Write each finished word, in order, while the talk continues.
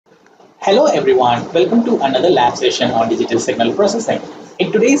Hello everyone, welcome to another lab session on digital signal processing.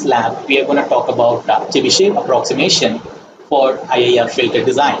 In today's lab, we are going to talk about Chebyshev Approximation for IIR filter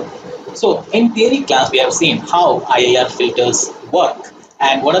design. So in theory class, we have seen how IIR filters work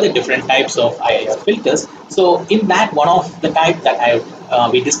and what are the different types of IIR filters. So in that, one of the type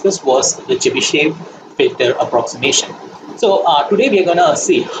that we discussed was the Chebyshev filter approximation. So today we are going to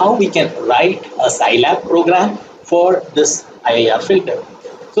see how we can write a Scilab program for this IIR filter.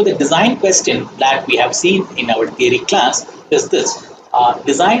 So the design question that we have seen in our theory class is this.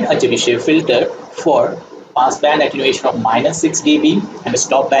 Design a Chebyshev filter for passband attenuation of -6 dB and a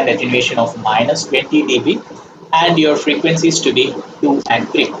stopband attenuation of -20 dB and your frequencies to be 2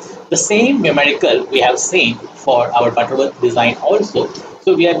 and 3. The same numerical we have seen for our Butterworth design also.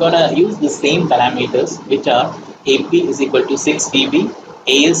 So we are going to use the same parameters which are AP is equal to 6 dB,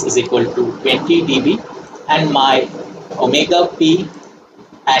 AS is equal to 20 dB and my omega P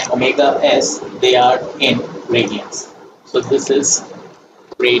and omega s, they are in radians. So this is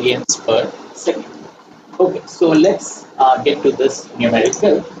radians per second. Okay, so let's get to this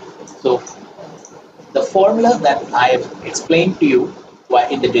numerical. So the formula that I have explained to you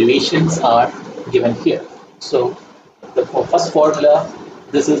in the derivations are given here. So the first formula,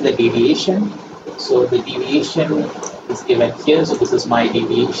 this is the deviation. So the deviation is given here. So this is my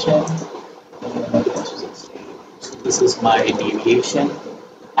deviation. So this is my deviation.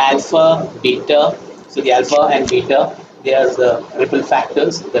 Alpha, beta, so the alpha and beta, they are the ripple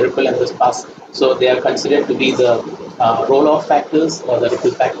factors, the ripple and the pass. So they are considered to be the roll-off factors or the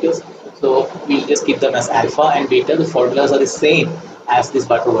ripple factors. So we'll just keep them as alpha and beta. The formulas are the same as this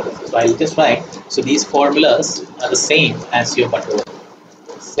Butterworth. So I'll just write. So these formulas are the same as your Butterworth.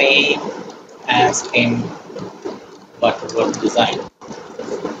 Same as in Butterworth design.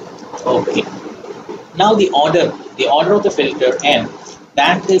 Okay. Now the order of the filter N,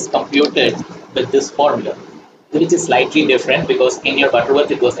 that is computed with this formula, which is slightly different because in your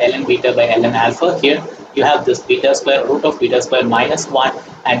Butterworth it was ln beta by ln alpha. Here you have this beta square, root of beta square minus 1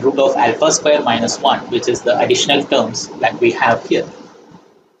 and root of alpha square minus 1, which is the additional terms that we have here.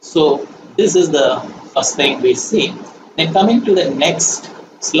 So this is the first thing we see. Then coming to the next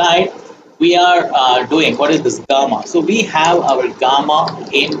slide, we are doing what is this gamma. So we have our gamma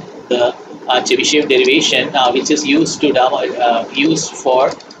in the Chebyshev derivation, which is used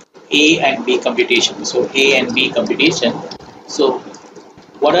for A and B computation. So A and B computation. So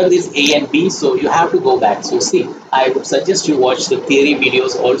what are these A and B? So you have to go back. So see, I would suggest you watch the theory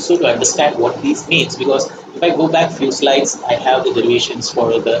videos also to understand what these means, because if I go back few slides, I have the derivations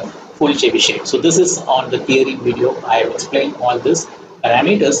for the full Chebyshev. So this is on the theory video. I have explained all this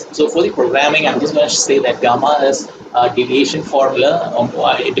parameters. So for the programming, I'm just going to say that gamma is a deviation formula.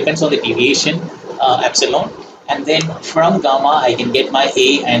 It depends on the deviation epsilon, and then from gamma I can get my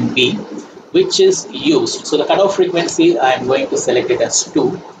A and B, which is used. So the cutoff frequency, I'm going to select it as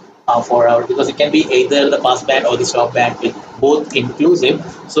 2 for our, because it can be either the passband or the stopband with both inclusive.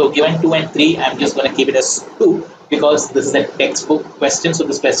 So given 2 and 3, I'm just going to keep it as 2 because this is a textbook question. So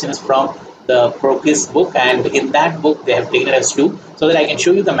this question is from the Procris book, and in that book they have taken it as 2 so that I can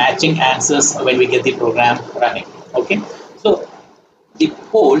show you the matching answers when we get the program running. Okay, so the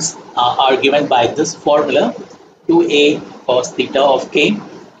poles are given by this formula, 2a cos theta of k.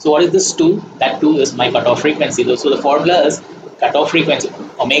 So what is this 2? That 2 is my cutoff frequency. So the formula is cutoff frequency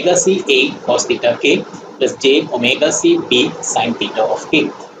omega c a cos theta k plus j omega c b sin theta of k.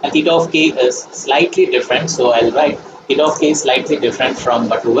 And theta of k is slightly different, so I'll write theta of k is slightly different from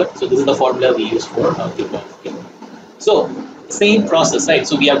Butterworth. So this is the formula we use for theta of k. So same process, right?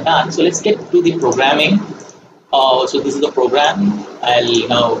 So we have done. So let's get to the programming. So this is the program. I'll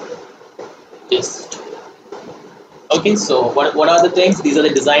now just okay. So what are the things? These are the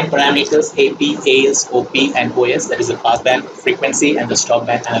design parameters: AP, AS, OP, and OS. That is the passband frequency and the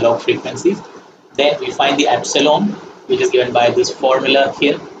stopband analog frequencies. Then we find the epsilon, which is given by this formula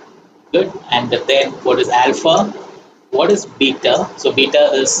here. Good. And then what is alpha? What is beta? So beta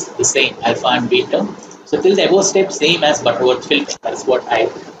is the same, alpha and beta. So till the above step, same as Butterworth filter. That's what I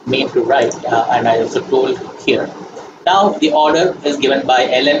mean to write, and I also told here. Now the order is given by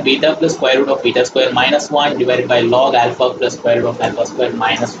ln beta plus square root of beta square minus 1 divided by log alpha plus square root of alpha square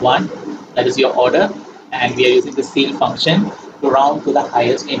minus 1. That is your order, and we are using the ceil function to round to the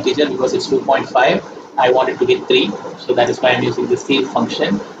highest integer because it's 2.5. I want it to be 3, so that is why I'm using the ceil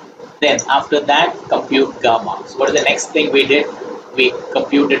function. Then after that, compute gamma. So what is the next thing we did? We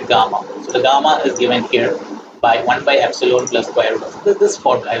computed gamma. So the gamma is given here by 1 by epsilon plus square root of this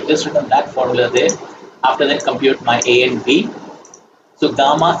formula. I've just written that formula there. After that, compute my A and B. So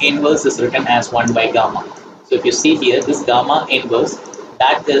gamma inverse is written as 1 by gamma. So if you see here, this gamma inverse,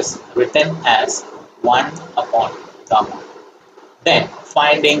 that is written as 1 upon gamma. Then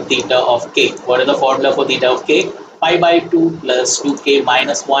finding theta of k. What is the formula for theta of k? Pi by 2 plus 2k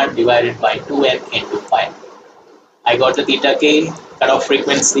minus 1 divided by 2n into pi. I got the theta k, cutoff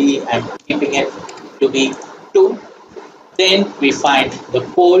frequency, I'm keeping it to be 2. Then we find the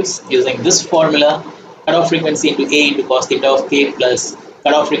poles using this formula, cutoff frequency into A into cos theta of k plus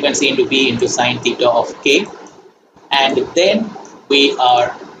cutoff frequency into B into sine theta of k. And then we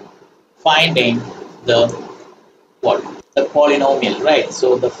are finding the what? The polynomial, right?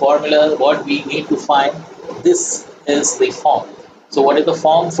 So the formula, what we need to find, this is the form. So what is the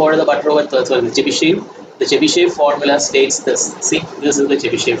form for the Butterworth, the Chebyshev? The Chebyshev formula states this. See, this is the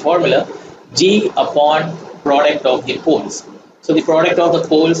Chebyshev formula. G upon product of the poles. So the product of the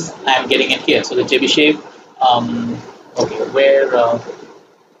poles, I am getting it here. So the Chebyshev,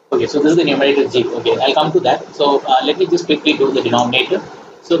 okay, so this is the numerator G. Okay, I'll come to that. So let me just quickly do the denominator.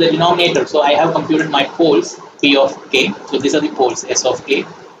 So the denominator, so I have computed my poles P of k. So these are the poles S of k.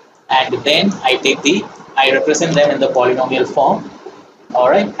 And then I represent them in the polynomial form.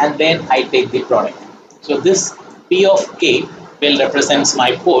 Alright, and then I take the product. So this P of k will represent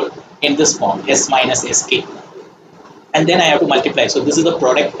my pole in this form, S minus Sk. And then I have to multiply. So this is the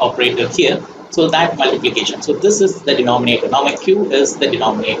product operator here. So that multiplication. So this is the denominator. Now my Q is the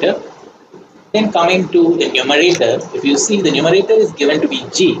denominator. Then coming to the numerator, if you see the numerator is given to be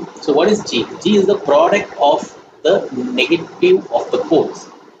G. So what is G? G is the product of the negative of the poles.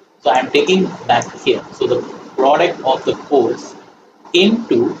 So I am taking that here. So the product of the poles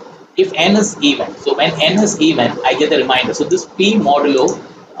into, if n is even. So when n is even, I get the remainder. So this P modulo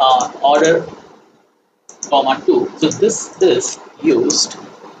order comma 2. So this is used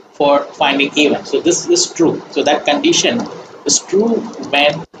for finding even. So this is true. So that condition is true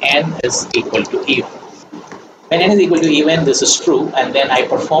when n is equal to even. When n is equal to even, this is true, and then I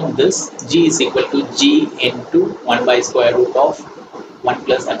perform this. G is equal to G into 1 by square root of 1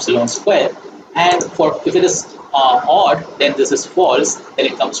 plus epsilon square. And for if it is odd, then this is false. Then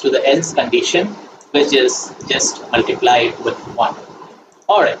it comes to the else condition, which is just multiplied with 1.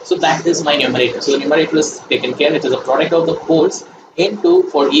 Alright, so that is my numerator. So the numerator is taken care. It is a product of the poles into,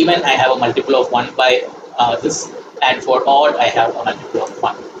 for even I have a multiple of 1 by this, and for odd I have a multiple of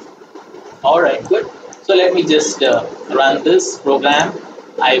 1. Alright, good. So let me just run this program.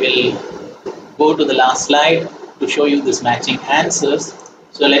 I will go to the last slide to show you this matching answers.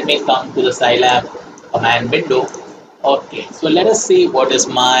 So let me come to the Scilab command window. Okay, so let us see what is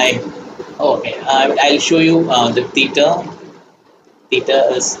my, okay, I'll show you the theta.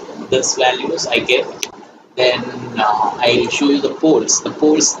 Theta is this values I get. Then I'll show you the poles. The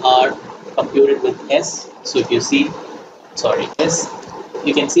poles are computed with S. So if you see, sorry, S,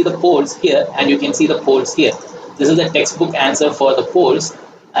 you can see the poles here and you can see the poles here. This is the textbook answer for the poles,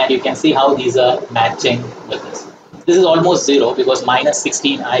 and you can see how these are matching with this. This is almost 0 because minus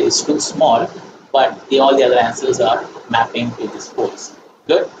 16i is too small, but all the other answers are mapping to these poles.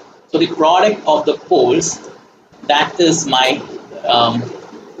 Good. So the product of the poles, that is my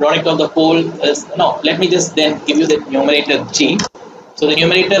product of the pole is, no, let me just then give you the numerator G. So the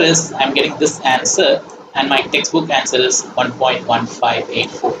numerator is, I'm getting this answer, and my textbook answer is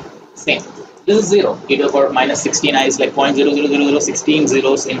 1.1584. Same. This is 0. e to the power minus 16i is like 0.00016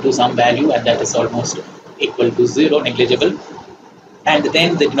 zeros into some value, and that is almost equal to 0, negligible. And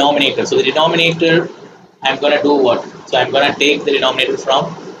then the denominator. So the denominator, I'm going to do what? So I'm going to take the denominator from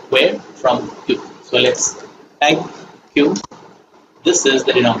where? From Q. So let's type Q. This is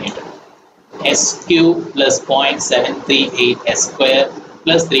the denominator. SQ plus 0.738 S square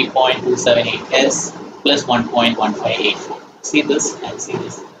plus 3.278 S plus 1.1584. See this and see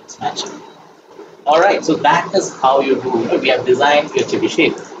this. It's matching. Alright, so that is how you do. We have designed your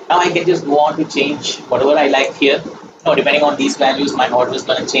Chebyshev. Now I can just go on to change whatever I like here. Now, depending on these values, my order is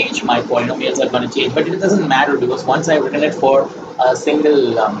going to change, my polynomials are going to change, but it doesn't matter because once I've written it for a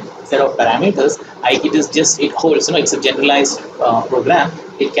single set of parameters, it holds, it's a generalized program.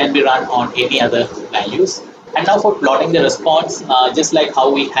 It can be run on any other values. And now for plotting the response, just like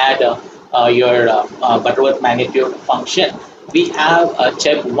how we had your Butterworth magnitude function, we have a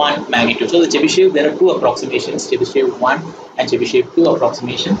Cheb1 magnitude. So the Chebyshev, there are two approximations, Chebyshev 1 and Chebyshev 2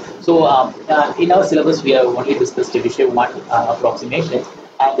 approximation. So in our syllabus, we have only discussed Chebyshev 1 approximation,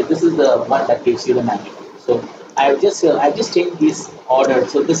 and this is the one that gives you the magnitude. So I've just changed this order.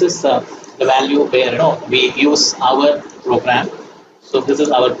 So this is the value where we use our program. So this is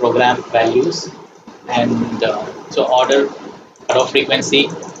our program values, and so order, cutoff frequency,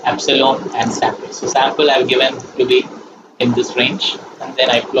 epsilon, and sample. So sample I've given to be in this range, and then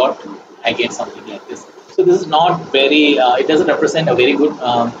I plot, I get something like this. So So this is not very, it doesn't represent a very good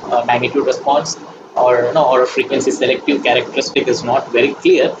magnitude response, or no, or frequency selective characteristic is not very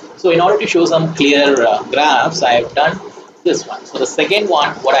clear. So in order to show some clear graphs, I have done this one. So the second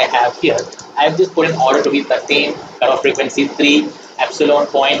one, what I have here, I have just put in order to be 13, cutoff frequency 3, epsilon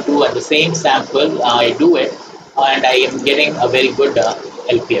 0.2, and the same sample, I do it, and I am getting a very good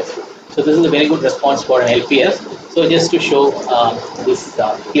LPF. So this is a very good response for an LPF. So just to show this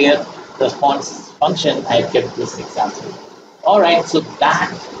clear response function, I have kept this example. Alright, so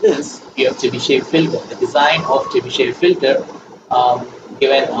that is your Chebyshev filter, the design of Chebyshev filter.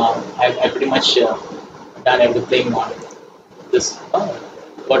 Given I pretty much done everything on this,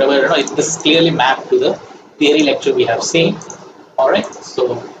 whatever, you know, this is clearly mapped to the theory lecture we have seen. Alright,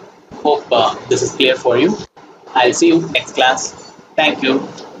 so hope this is clear for you. I'll see you next class. Thank you.